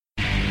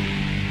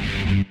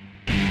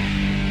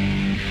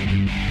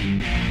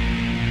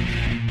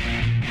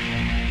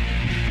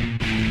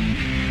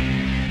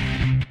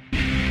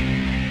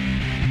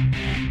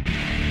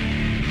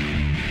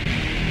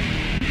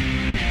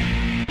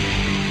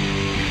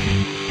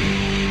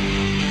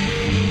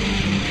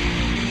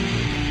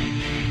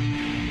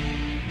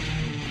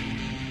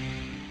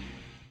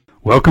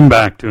Welcome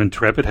back to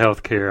Intrepid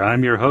Healthcare.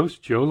 I'm your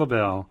host, Joe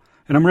Lavelle,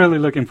 and I'm really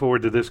looking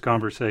forward to this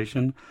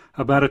conversation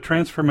about a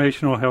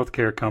transformational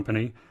healthcare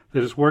company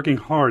that is working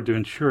hard to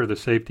ensure the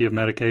safety of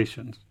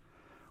medications.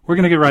 We're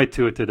going to get right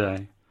to it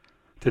today.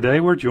 Today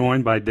we're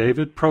joined by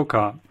David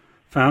Prokop,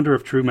 founder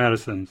of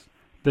TruMedicines.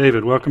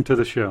 David, welcome to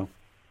the show.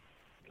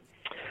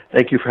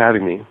 Thank you for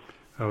having me.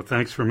 Oh,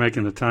 thanks for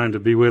making the time to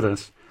be with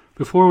us.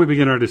 Before we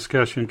begin our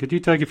discussion, could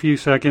you take a few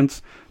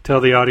seconds,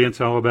 tell the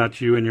audience all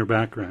about you and your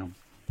background?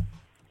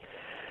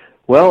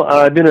 Well,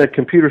 I've been a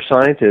computer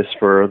scientist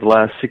for the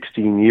last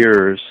 16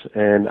 years,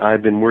 and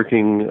I've been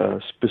working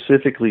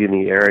specifically in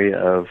the area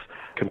of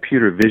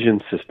computer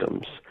vision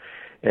systems.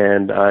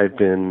 And I've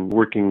been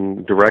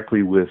working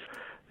directly with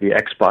the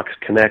Xbox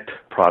Connect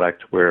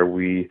product, where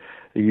we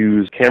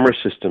use camera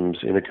systems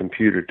in a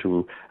computer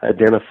to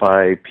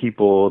identify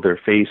people, their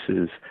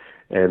faces,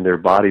 and their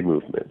body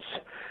movements.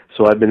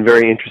 So I've been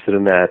very interested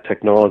in that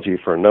technology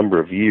for a number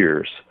of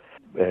years.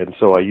 And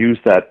so I use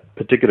that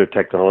particular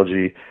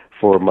technology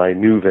for my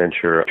new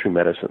venture,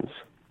 TruMedicines.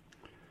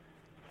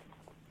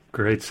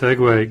 Great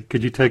segue.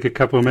 Could you take a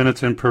couple of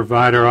minutes and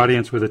provide our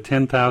audience with a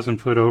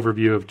 10,000-foot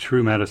overview of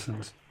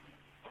TruMedicines?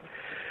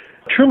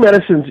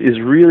 TruMedicines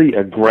is really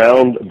a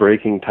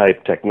groundbreaking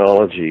type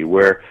technology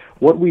where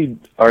what we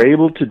are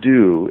able to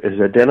do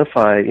is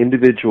identify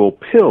individual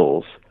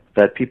pills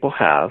that people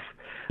have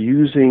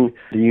using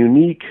the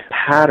unique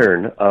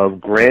pattern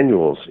of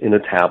granules in a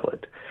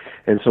tablet.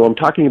 And so I'm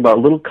talking about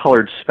little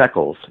colored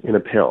speckles in a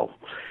pill.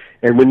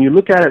 And when you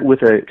look at it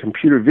with a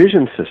computer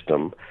vision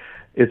system,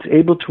 it's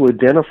able to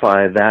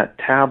identify that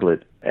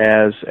tablet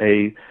as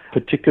a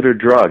particular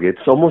drug.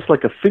 It's almost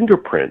like a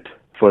fingerprint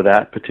for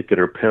that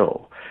particular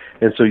pill.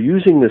 And so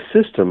using the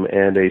system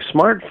and a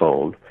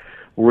smartphone,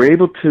 we're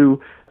able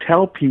to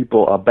tell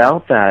people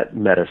about that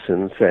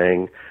medicine,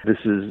 saying this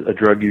is a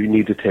drug you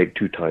need to take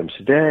 2 times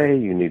a day,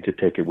 you need to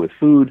take it with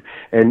food,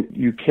 and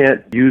you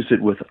can't use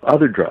it with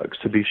other drugs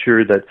to be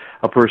sure that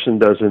a person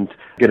doesn't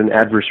get an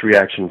adverse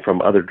reaction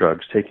from other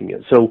drugs taking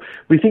it. So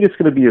we think it's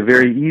going to be a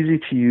very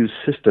easy-to-use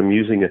system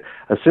using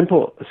a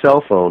simple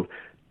cell phone.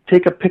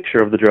 Take a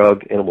picture of the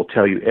drug, and it will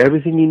tell you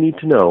everything you need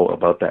to know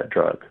about that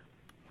drug.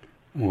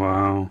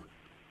 Wow.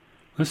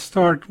 Let's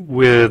start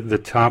with the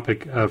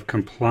topic of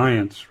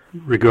compliance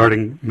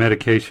regarding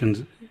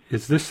medications.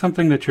 Is this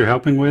something that you're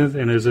helping with,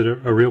 and is it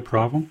a real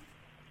problem?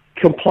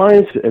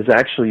 Compliance is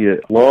actually a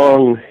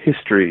long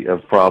history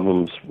of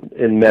problems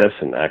in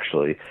medicine,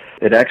 actually.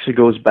 It actually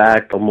goes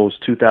back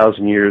almost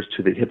 2,000 years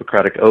to the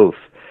Hippocratic Oath,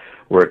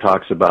 where it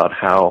talks about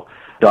how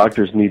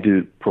doctors need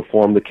to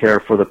perform the care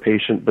for the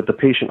patient, but the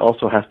patient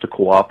also has to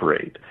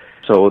cooperate.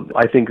 So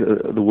I think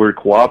the word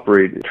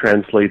cooperate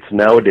translates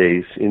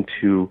nowadays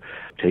into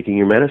taking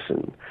your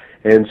medicine.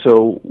 And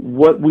so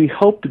what we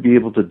hope to be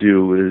able to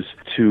do is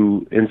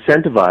to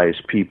incentivize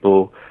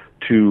people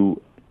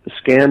to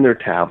scan their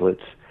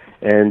tablets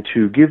and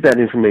to give that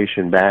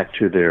information back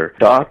to their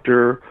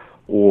doctor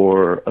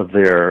or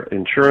their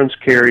insurance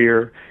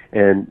carrier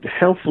and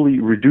helpfully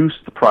reduce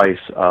the price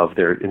of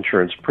their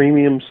insurance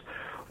premiums,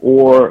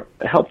 or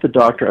help the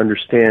doctor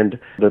understand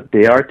that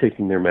they are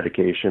taking their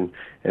medication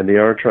and they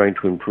are trying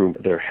to improve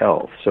their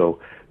health. So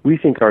we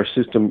think our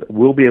system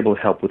will be able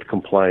to help with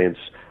compliance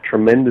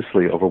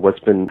tremendously over what's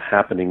been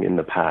happening in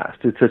the past.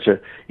 It's such an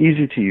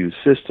easy-to-use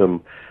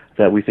system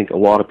that we think a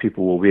lot of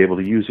people will be able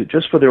to use it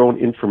just for their own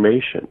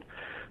information.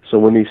 So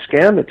when they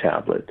scan the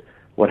tablet,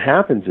 what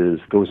happens is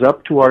it goes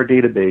up to our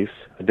database,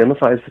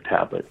 identifies the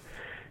tablet,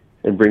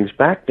 and brings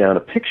back down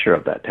a picture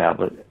of that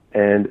tablet,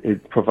 and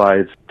it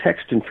provides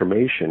text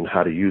information,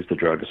 how to use the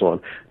drug and so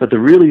on. But the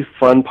really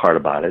fun part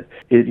about it,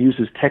 it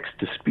uses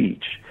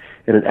text-to-speech,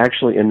 and it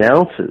actually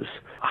announces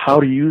how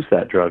to use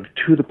that drug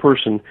to the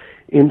person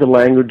in the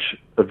language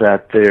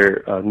that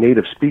they're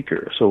native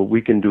speaker. So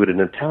we can do it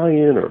in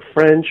Italian or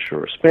French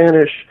or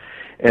Spanish,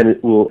 and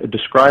it will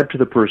describe to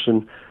the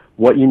person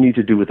what you need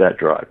to do with that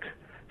drug.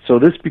 So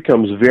this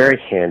becomes very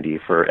handy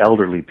for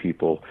elderly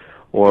people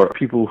or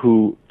people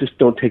who just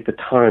don't take the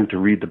time to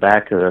read the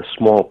back of a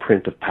small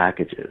print of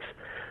packages.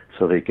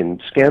 So they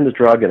can scan the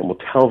drug and it will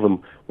tell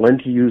them when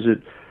to use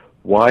it,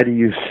 why to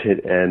use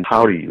it, and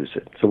how to use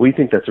it. So we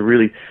think that's a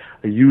really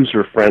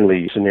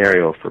user-friendly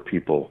scenario for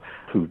people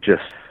who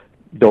just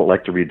don't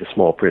like to read the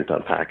small print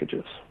on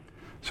packages.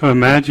 So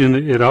imagine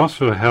it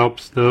also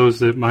helps those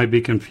that might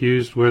be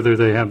confused whether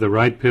they have the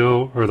right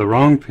pill or the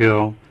wrong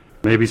pill,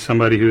 maybe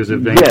somebody who is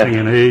advancing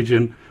in age,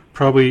 and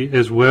probably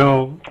as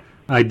well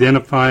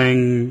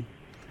identifying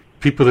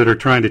people that are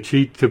trying to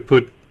cheat to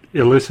put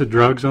illicit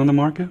drugs on the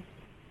market?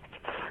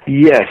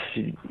 Yes,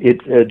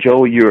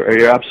 Joe,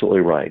 you're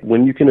absolutely right.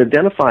 When you can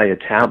identify a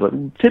tablet,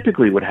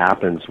 typically what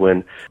happens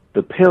when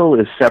the pill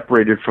is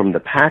separated from the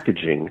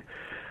packaging,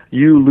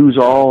 you lose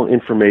all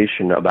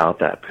information about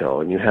that pill,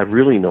 and you have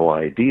really no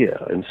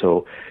idea. And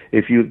so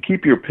if you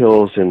keep your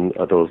pills in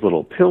those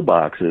little pill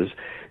boxes,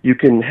 you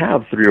can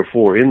have 3 or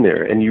 4 in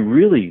there, and you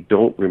really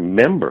don't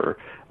remember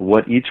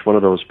what each one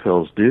of those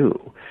pills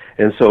do.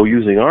 And so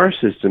using our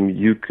system,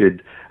 you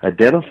could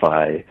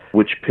identify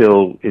which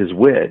pill is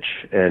which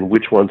and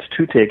which ones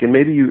to take, and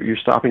maybe you're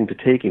stopping to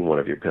taking one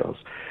of your pills.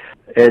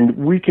 And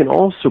we can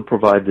also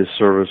provide this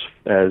service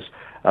as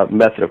a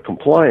method of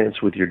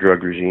compliance with your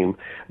drug regime,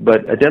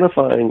 but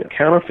identifying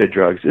counterfeit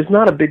drugs is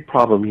not a big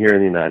problem here in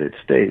the United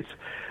States.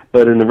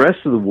 But in the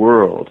rest of the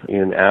world,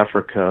 in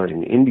Africa,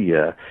 in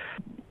India,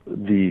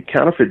 the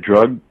counterfeit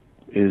drug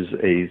is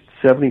a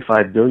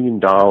 $75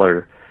 billion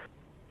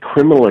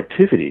criminal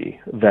activity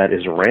that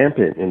is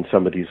rampant in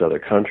some of these other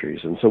countries.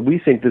 And so we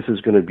think this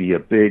is going to be a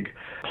big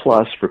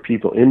plus for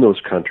people in those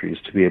countries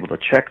to be able to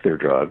check their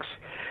drugs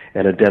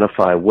and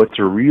identify what's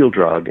a real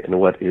drug and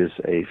what is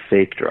a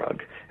fake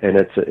drug. And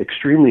it's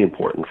extremely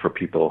important for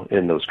people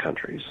in those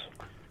countries.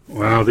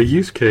 Wow, the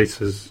use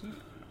cases,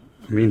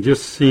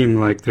 just seem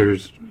like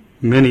there's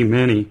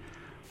many.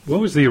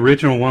 What was the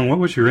original one? What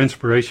was your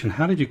inspiration?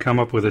 How did you come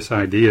up with this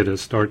idea to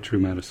start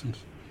TruMedicines?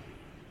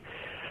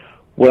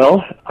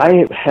 Well,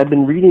 I had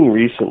been reading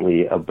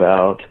recently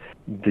about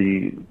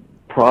the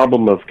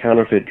problem of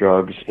counterfeit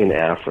drugs in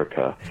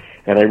Africa,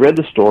 and I read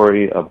the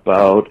story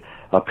about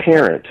a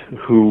parent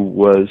who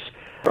was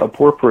a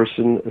poor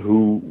person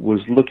who was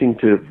looking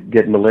to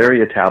get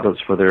malaria tablets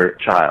for their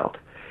child.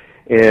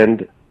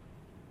 And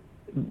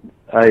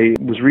I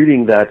was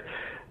reading that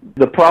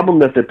the problem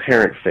that the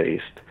parent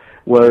faced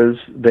was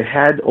they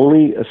had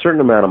only a certain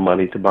amount of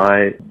money to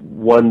buy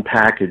one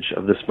package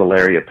of this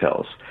malaria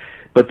pills,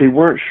 but they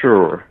weren't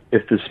sure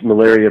if this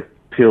malaria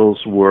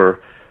pills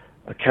were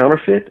a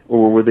counterfeit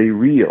or were they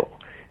real.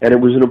 And it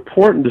was an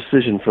important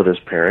decision for this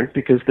parent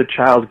because the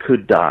child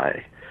could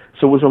die.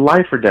 So it was a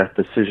life or death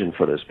decision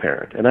for this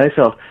parent. And I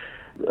felt,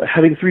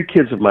 having 3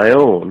 kids of my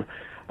own,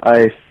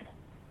 I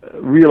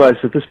realized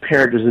that this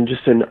parent is in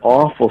just an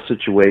awful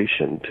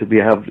situation to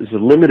have a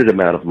limited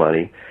amount of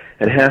money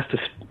and has to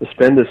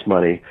spend this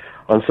money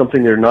on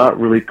something they're not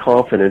really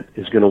confident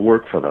is going to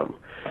work for them.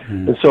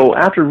 And so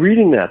after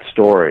reading that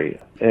story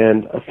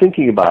and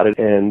thinking about it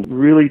and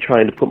really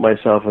trying to put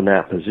myself in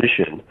that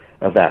position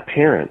of that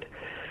parent,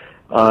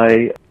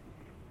 I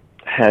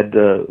had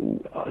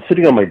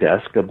sitting on my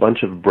desk a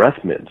bunch of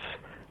breath mints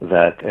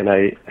and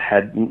I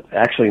had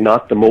actually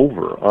knocked them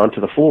over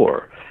onto the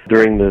floor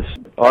during this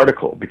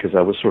article because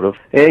I was sort of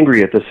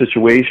angry at the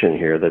situation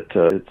here that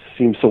it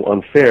seemed so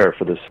unfair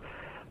for this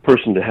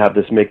person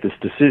to make this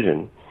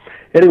decision.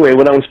 Anyway,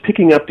 when I was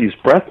picking up these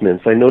breath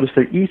mints, I noticed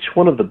that each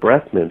one of the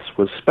breath mints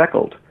was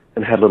speckled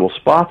and had little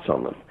spots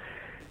on them.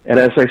 And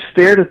as I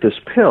stared at this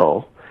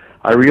pill,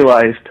 I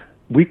realized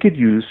we could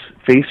use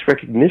face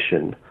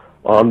recognition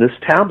on this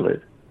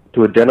tablet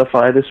to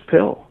identify this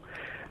pill.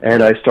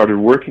 And I started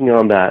working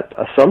on that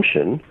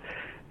assumption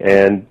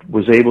and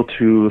was able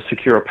to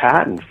secure a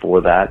patent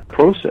for that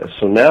process.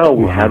 So now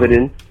we have it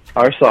in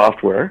our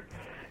software,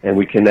 and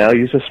we can now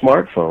use a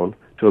smartphone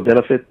to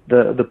benefit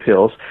the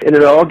pills. And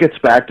it all gets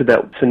back to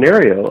that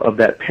scenario of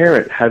that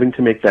parent having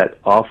to make that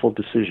awful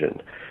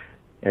decision.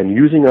 And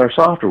using our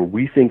software,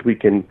 we think we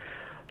can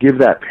give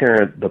that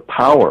parent the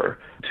power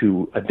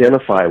to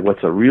identify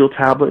what's a real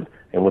tablet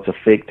and what's a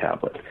fake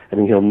tablet.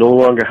 He'll no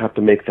longer have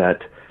to make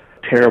that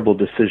terrible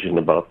decision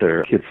about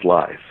their kid's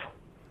life.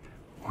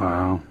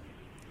 Wow.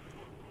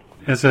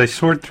 As I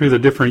sort through the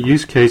different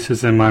use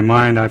cases in my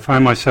mind, I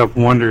find myself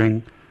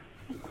wondering,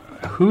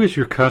 who is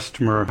your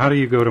customer? How do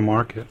you go to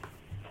market?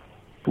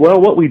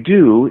 Well, what we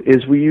do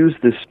is we use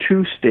this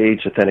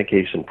 2-stage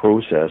authentication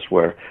process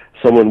where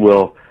someone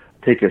will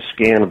take a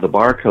scan of the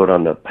barcode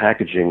on the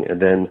packaging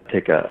and then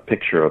take a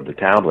picture of the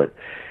tablet.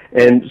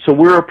 And so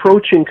we're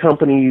approaching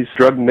companies,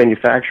 drug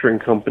manufacturing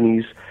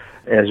companies,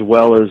 as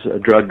well as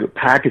drug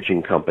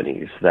packaging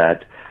companies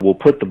that will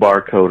put the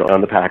barcode on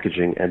the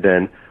packaging and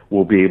then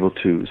we'll be able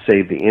to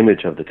save the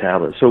image of the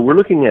tablet. So we're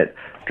looking at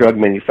drug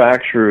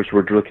manufacturers,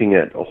 we're looking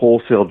at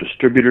wholesale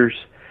distributors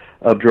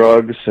of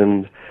drugs,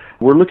 and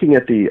we're looking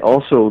at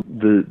also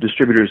the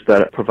distributors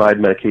that provide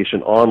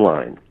medication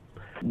online.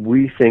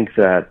 We think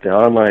that the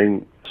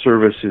online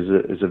service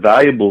is a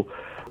valuable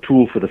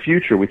tool for the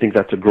future. We think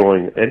that's a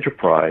growing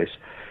enterprise.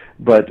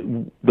 But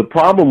the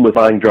problem with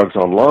buying drugs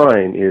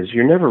online is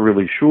you're never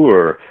really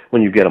sure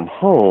when you get them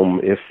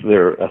home if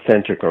they're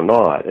authentic or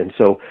not. And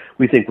so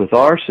we think with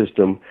our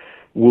system,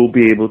 we'll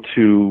be able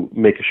to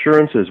make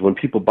assurances when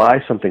people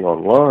buy something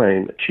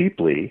online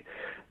cheaply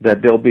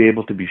that they'll be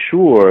able to be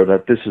sure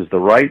that this is the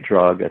right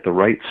drug at the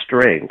right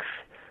strength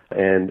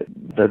and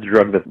the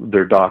drug that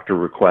their doctor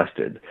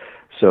requested.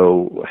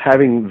 So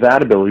having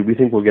that ability, we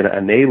think we're going to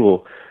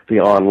enable the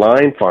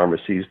online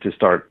pharmacies to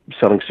start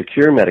selling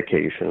secure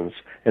medications,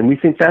 and we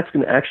think that's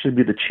going to actually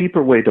be the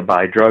cheaper way to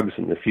buy drugs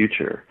in the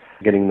future,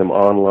 getting them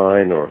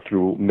online or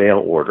through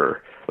mail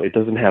order. It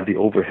doesn't have the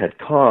overhead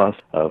cost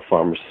of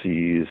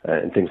pharmacies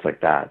and things like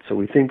that. So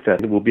we think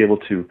that we'll be able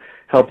to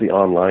help the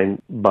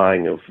online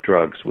buying of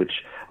drugs, which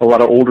a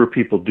lot of older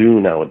people do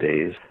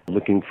nowadays,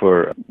 looking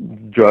for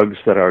drugs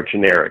that are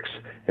generics.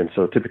 And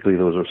so typically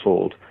those are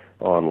sold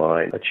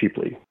online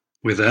cheaply.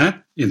 With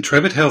that,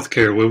 Intrepid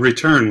Healthcare will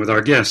return with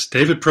our guest,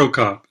 David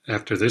Prokop,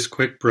 after this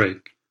quick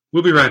break.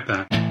 We'll be right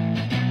back.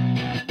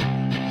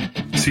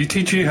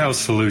 CTG Health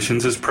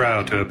Solutions is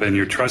proud to have been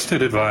your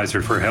trusted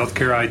advisor for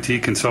healthcare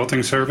IT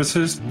consulting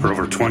services for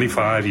over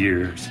 25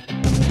 years.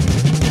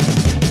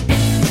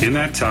 In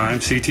that time,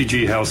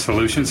 CTG Health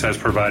Solutions has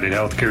provided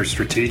healthcare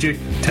strategic,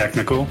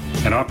 technical,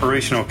 and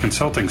operational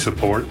consulting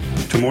support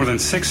to more than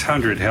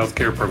 600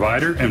 healthcare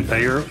provider and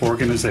payer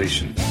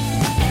organizations.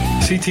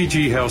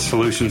 CTG Health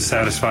Solutions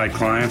satisfied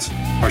clients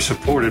are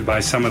supported by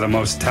some of the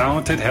most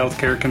talented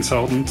healthcare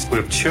consultants who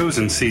have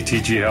chosen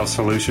CTG Health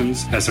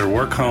Solutions as their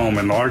work home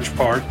in large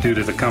part due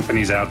to the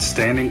company's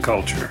outstanding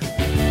culture.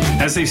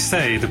 As they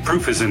say, the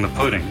proof is in the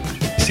pudding.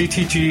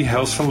 CTG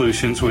Health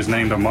Solutions was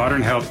named a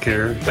Modern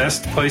Healthcare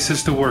Best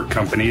Places to Work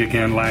company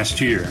again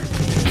last year.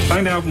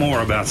 Find out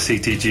more about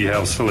CTG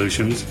Health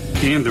Solutions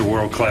and their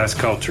world-class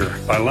culture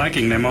by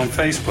liking them on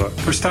Facebook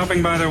or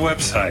stopping by their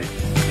website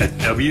at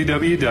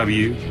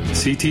www.ctghs.com.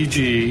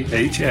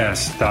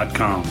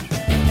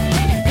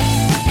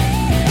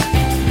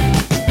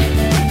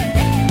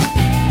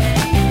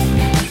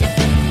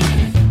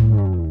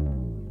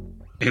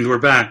 And we're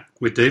back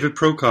with David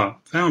Prokop,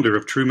 founder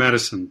of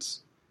TruMedicines.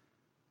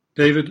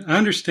 David, I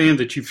understand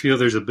that you feel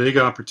there's a big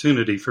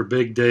opportunity for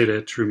big data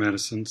at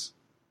TruMedicines.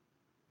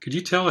 Could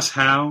you tell us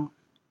how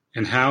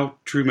and how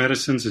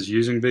TruMedicines is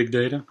using big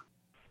data?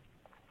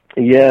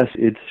 Yes,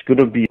 it's going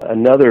to be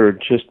another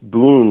just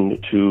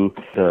boon to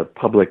the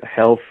public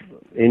health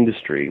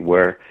industry,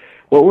 where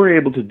what we're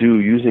able to do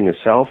using a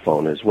cell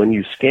phone is when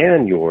you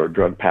scan your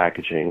drug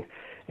packaging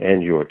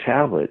and your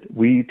tablet,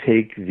 we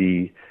take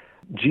the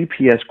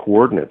GPS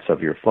coordinates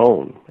of your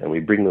phone and we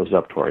bring those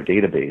up to our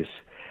database,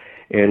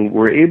 and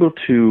we're able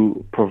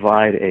to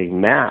provide a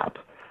map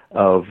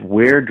of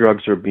where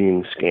drugs are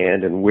being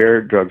scanned and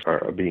where drugs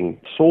are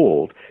being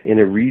sold in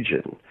a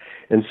region.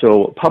 And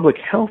so public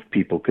health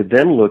people could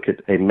then look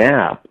at a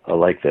map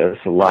like this,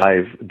 a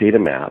live data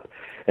map,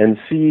 and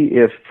see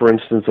if, for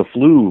instance, a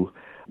flu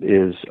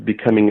is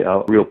becoming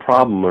a real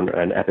problem or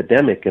an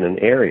epidemic in an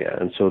area.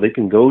 And so they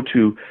can go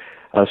to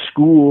a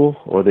school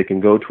or they can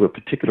go to a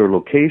particular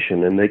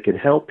location and they can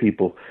help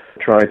people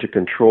try to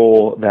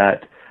control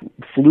that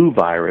flu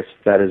virus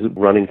that is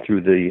running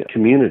through the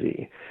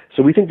community.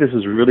 So we think this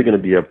is really going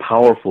to be a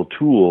powerful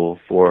tool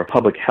for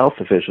public health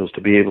officials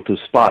to be able to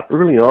spot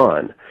early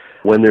on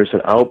when there's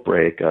an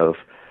outbreak of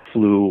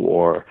flu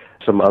or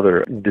some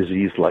other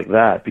disease like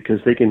that, because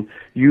they can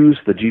use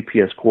the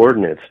GPS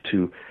coordinates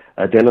to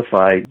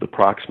identify the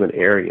proximate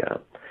area.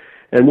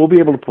 And we'll be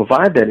able to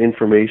provide that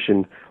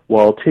information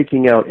while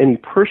taking out any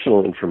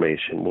personal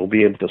information. We'll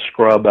be able to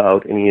scrub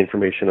out any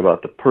information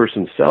about the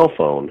person's cell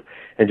phone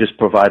and just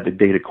provide the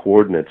data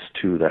coordinates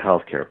to the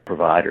healthcare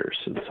providers.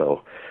 And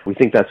so we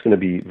think that's going to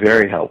be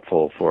very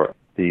helpful for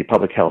the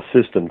public health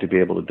system to be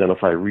able to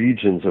identify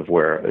regions of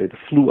where the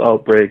flu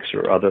outbreaks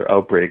or other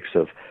outbreaks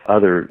of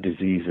other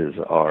diseases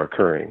are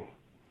occurring.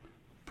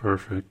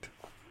 Perfect.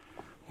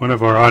 One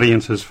of our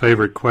audience's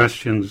favorite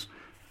questions,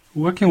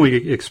 what can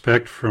we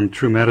expect from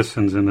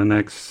TruMedicines in the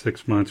next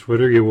 6 months?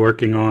 What are you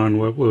working on?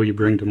 What will you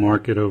bring to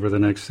market over the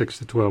next 6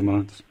 to 12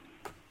 months?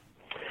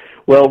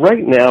 Well,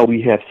 right now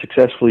we have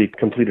successfully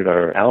completed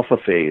our alpha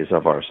phase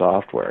of our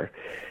software.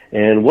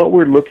 And what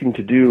we're looking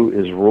to do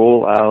is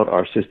roll out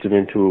our system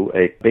into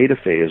a beta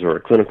phase or a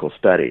clinical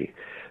study.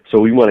 So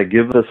we want to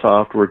give the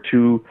software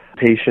to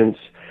patients,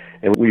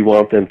 and we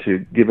want them to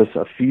give us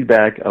a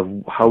feedback of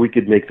how we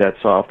could make that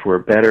software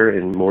better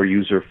and more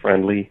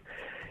user-friendly.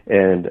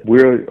 And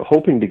we're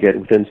hoping to get,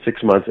 within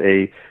 6 months,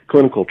 a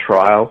clinical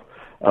trial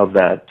of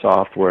that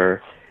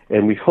software.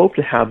 And we hope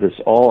to have this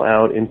all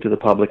out into the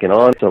public and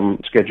on some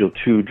Schedule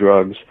II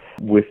drugs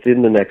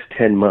within the next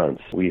 10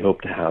 months. We hope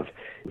to have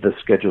the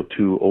Schedule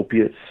II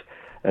opiates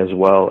as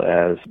well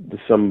as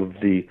some of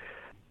the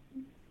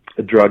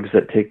drugs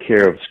that take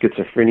care of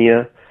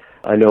schizophrenia.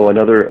 I know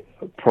another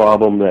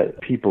problem that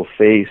people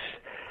face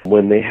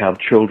when they have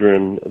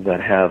children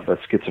that have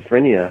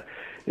schizophrenia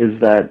is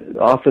that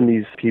often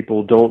these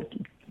people don't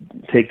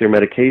take their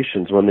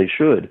medications when they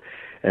should.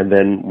 And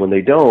then when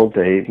they don't,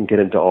 they can get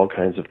into all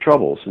kinds of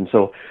troubles. And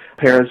so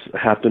parents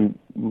have to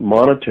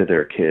monitor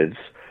their kids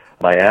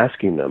by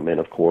asking them. And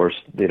of course,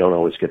 they don't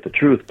always get the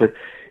truth. But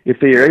if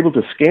they are able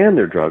to scan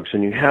their drugs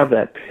and you have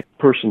that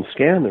person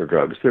scan their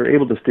drugs, they're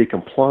able to stay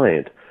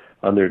compliant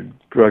on their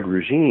drug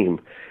regime.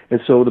 And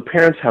so the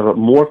parents have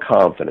more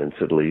confidence,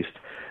 at least,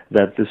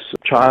 that this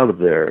child of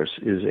theirs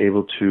is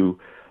able to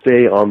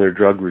stay on their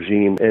drug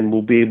regime and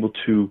will be able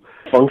to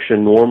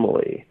function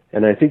normally.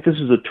 And I think this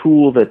is a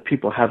tool that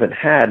people haven't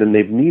had and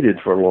they've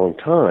needed for a long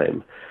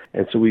time.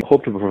 And so we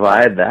hope to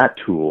provide that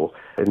tool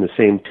in the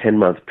same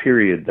 10-month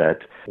period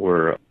that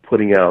we're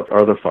putting out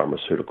other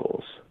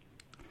pharmaceuticals.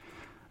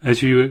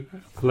 As you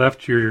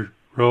left your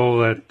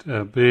role at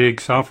a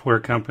big software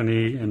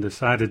company and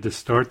decided to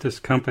start this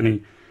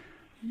company,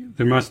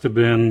 there must have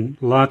been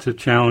lots of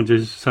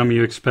challenges, some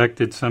you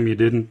expected, some you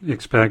didn't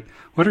expect.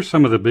 What are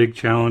some of the big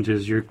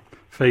challenges you're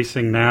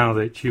facing now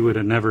that you would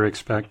have never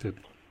expected?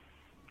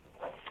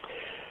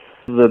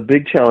 The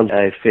big challenge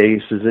I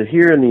face is that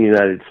here in the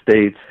United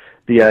States,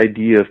 the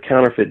idea of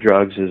counterfeit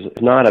drugs is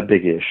not a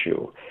big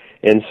issue.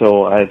 And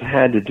so I've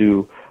had to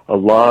do a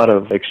lot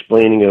of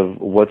explaining of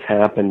what's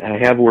happened. I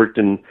have worked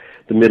in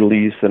the Middle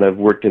East and I've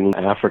worked in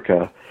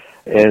Africa,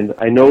 and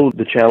I know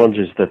the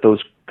challenges that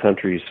those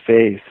countries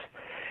face.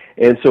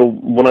 And so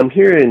when I'm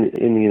here in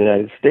the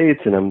United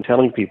States and I'm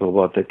telling people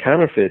about the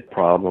counterfeit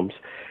problems,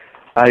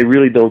 I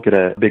really don't get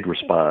a big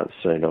response,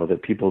 that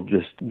people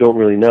just don't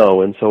really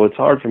know. And so it's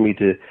hard for me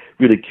to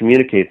really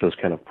communicate those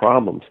kind of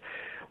problems.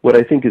 What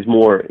I think is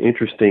more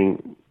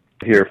interesting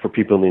here for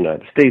people in the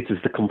United States is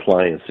the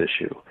compliance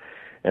issue.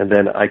 And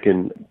then I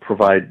can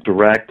provide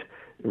direct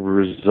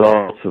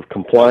results of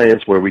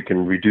compliance where we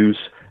can reduce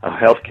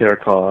healthcare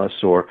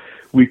costs, or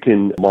we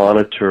can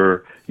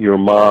monitor your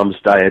mom's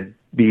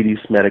diabetes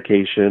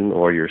medication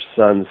or your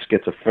son's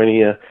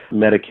schizophrenia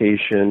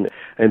medication,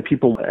 and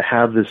people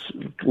have this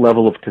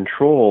level of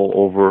control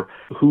over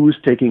who's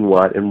taking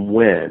what and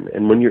when.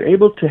 And when you're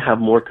able to have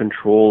more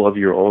control of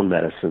your own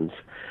medicines,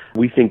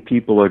 we think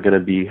people are going to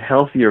be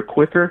healthier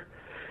quicker,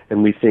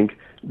 and we think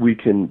we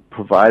can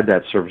provide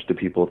that service to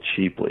people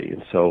cheaply.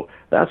 And so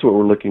that's what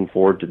we're looking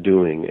forward to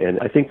doing. And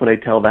I think when I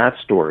tell that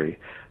story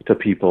to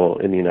people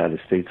in the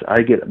United States,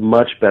 I get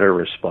much better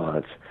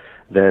response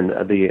than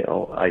the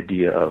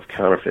idea of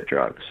counterfeit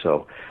drugs.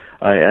 So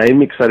I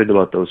am excited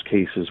about those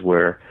cases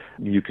where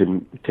you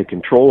can take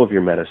control of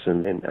your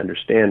medicine and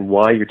understand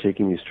why you're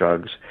taking these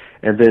drugs,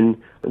 and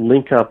then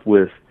link up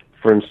with,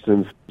 for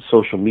instance,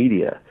 social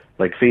media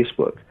like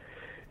Facebook.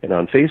 And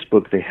on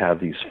Facebook, they have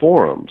these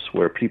forums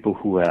where people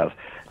who have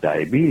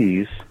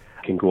diabetes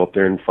can go up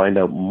there and find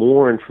out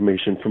more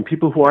information from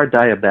people who are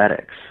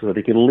diabetics. So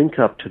they can link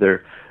up to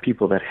their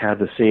people that have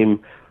the same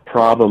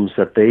problems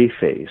that they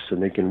face,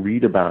 and they can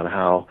read about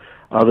how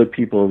other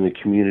people in the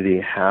community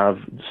have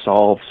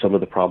solved some of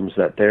the problems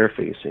that they're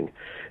facing.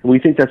 And we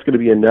think that's going to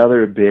be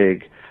another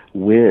big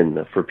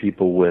win for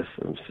people with,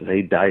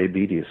 say,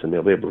 diabetes, and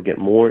they'll be able to get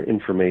more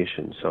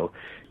information. So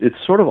it's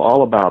sort of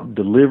all about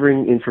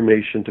delivering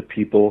information to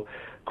people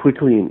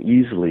quickly and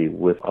easily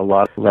with a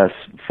lot less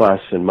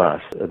fuss and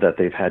muss that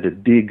they've had to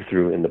dig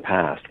through in the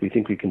past. We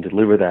think we can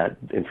deliver that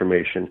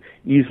information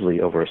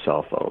easily over a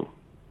cell phone.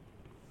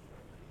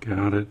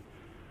 Got it.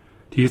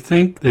 Do you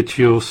think that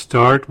you'll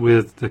start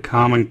with the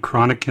common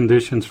chronic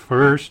conditions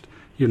first?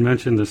 You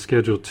mentioned the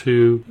Schedule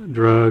II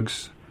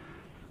drugs,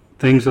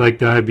 things like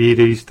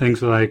diabetes,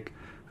 things like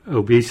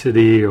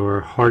obesity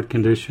or heart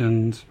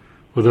conditions.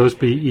 Will those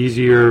be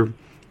easier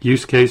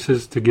use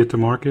cases to get to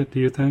market, do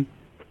you think?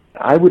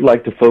 I would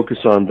like to focus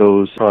on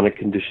those chronic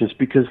conditions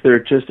because they're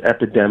just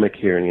epidemic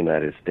here in the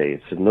United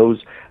States, and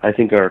those, I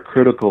think, are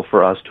critical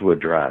for us to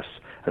address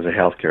as a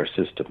healthcare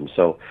system.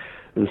 So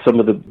some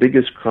of the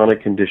biggest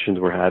chronic conditions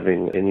we're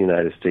having in the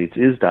United States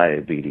is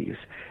diabetes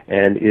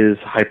and is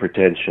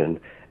hypertension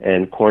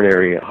and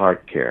coronary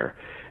heart care.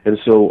 And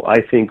so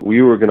I think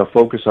we were going to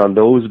focus on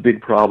those big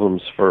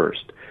problems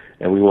first,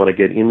 and we want to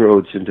get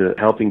inroads into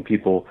helping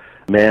people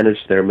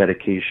manage their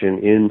medication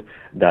in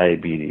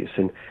diabetes.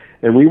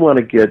 And we want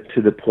to get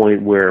to the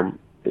point where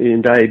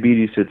in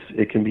diabetes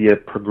it can be a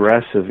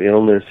progressive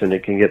illness, and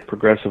it can get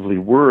progressively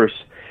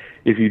worse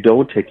if you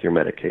don't take your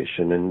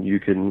medication, and you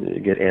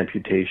can get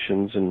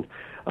amputations and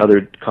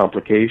other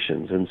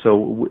complications. And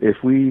so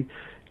if we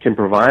can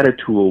provide a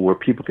tool where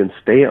people can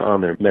stay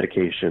on their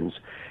medications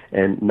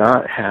and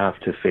not have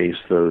to face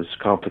those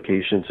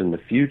complications in the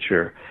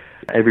future,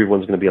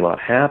 everyone's going to be a lot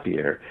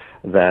happier.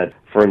 That,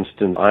 for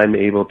instance, I'm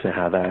able to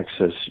have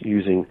access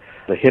using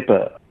the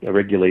HIPAA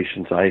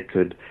regulations. I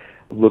could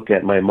look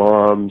at my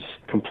mom's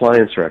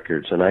compliance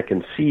records, and I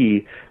can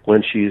see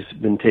when she's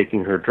been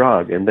taking her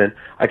drug, and then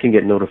I can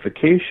get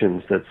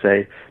notifications that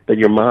say that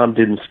your mom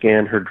didn't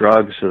scan her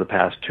drugs for the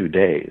past 2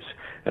 days.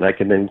 And I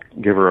can then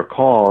give her a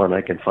call, and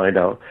I can find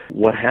out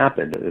what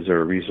happened. Is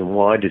there a reason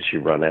why? Did she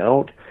run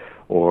out?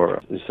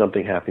 Or is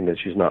something happening that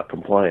she's not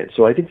compliant?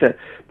 So I think that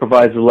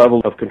provides a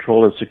level of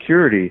control and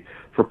security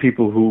for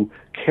people who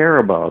care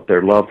about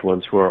their loved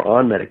ones who are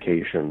on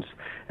medications,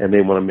 and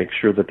they want to make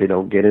sure that they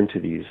don't get into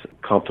these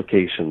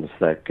complications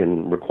that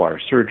can require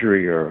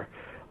surgery or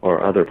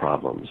other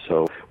problems.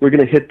 So we're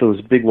going to hit those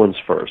big ones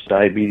first.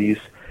 Diabetes,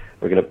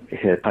 we're going to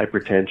hit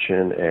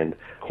hypertension, and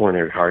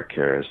coronary heart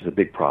care as the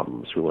big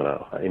problems we want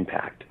to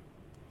impact.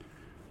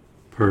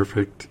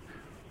 Perfect.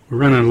 We're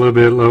running a little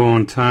bit low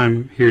on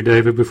time here,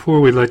 David. Before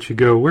we let you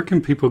go, where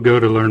can people go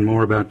to learn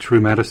more about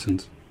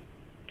TruMedicines?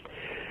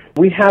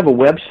 We have a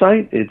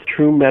website. It's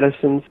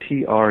TruMedicines,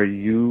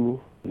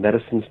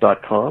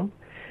 TRUmedicines.com.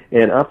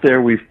 And up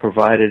there we've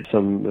provided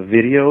some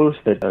videos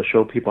that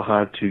show people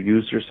how to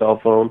use their cell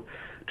phone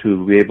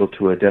to be able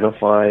to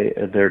identify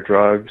their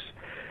drugs.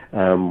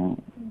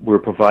 We're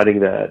providing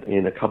that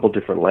in a couple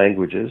different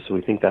languages, so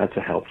we think that's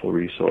a helpful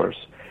resource.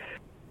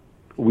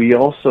 We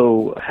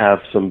also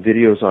have some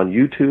videos on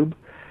YouTube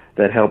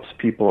that helps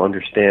people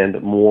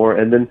understand more.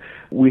 And then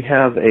we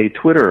have a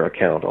Twitter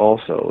account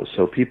also,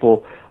 so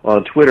people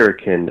on Twitter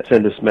can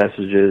send us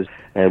messages,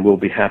 and we'll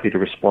be happy to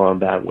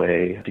respond that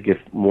way to give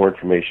more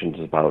information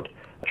about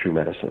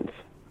TruMedicines.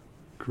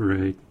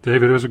 Great.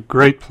 David, it was a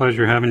great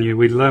pleasure having you.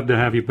 We'd love to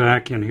have you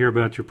back and hear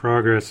about your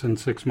progress in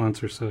 6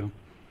 months or so.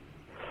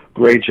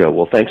 Great, Joe.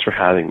 Well, thanks for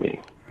having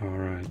me. All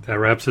right. That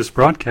wraps this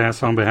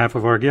broadcast. On behalf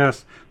of our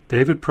guest,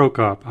 David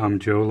Prokop, I'm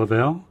Joe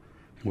Lavelle.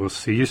 We'll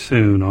see you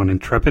soon on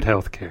Intrepid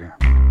Healthcare.